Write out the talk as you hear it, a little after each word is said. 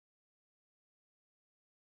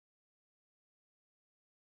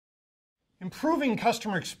Improving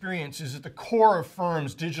customer experience is at the core of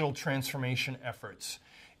firms' digital transformation efforts.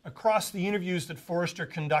 Across the interviews that Forrester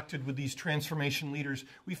conducted with these transformation leaders,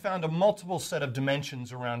 we found a multiple set of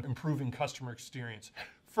dimensions around improving customer experience.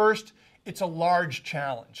 First, it's a large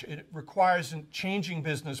challenge. It requires changing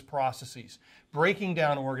business processes, breaking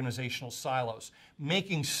down organizational silos,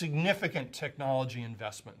 making significant technology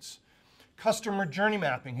investments. Customer journey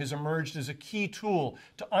mapping has emerged as a key tool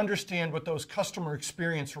to understand what those customer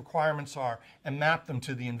experience requirements are and map them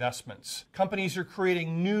to the investments. Companies are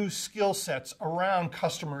creating new skill sets around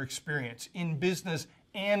customer experience in business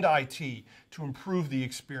and IT to improve the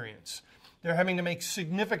experience. They're having to make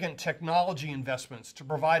significant technology investments to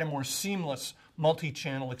provide a more seamless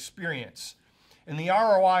multi-channel experience. And the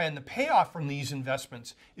ROI and the payoff from these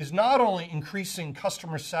investments is not only increasing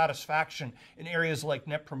customer satisfaction in areas like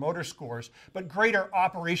Net Promoter Scores, but greater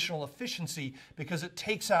operational efficiency because it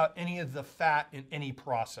takes out any of the fat in any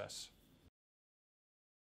process.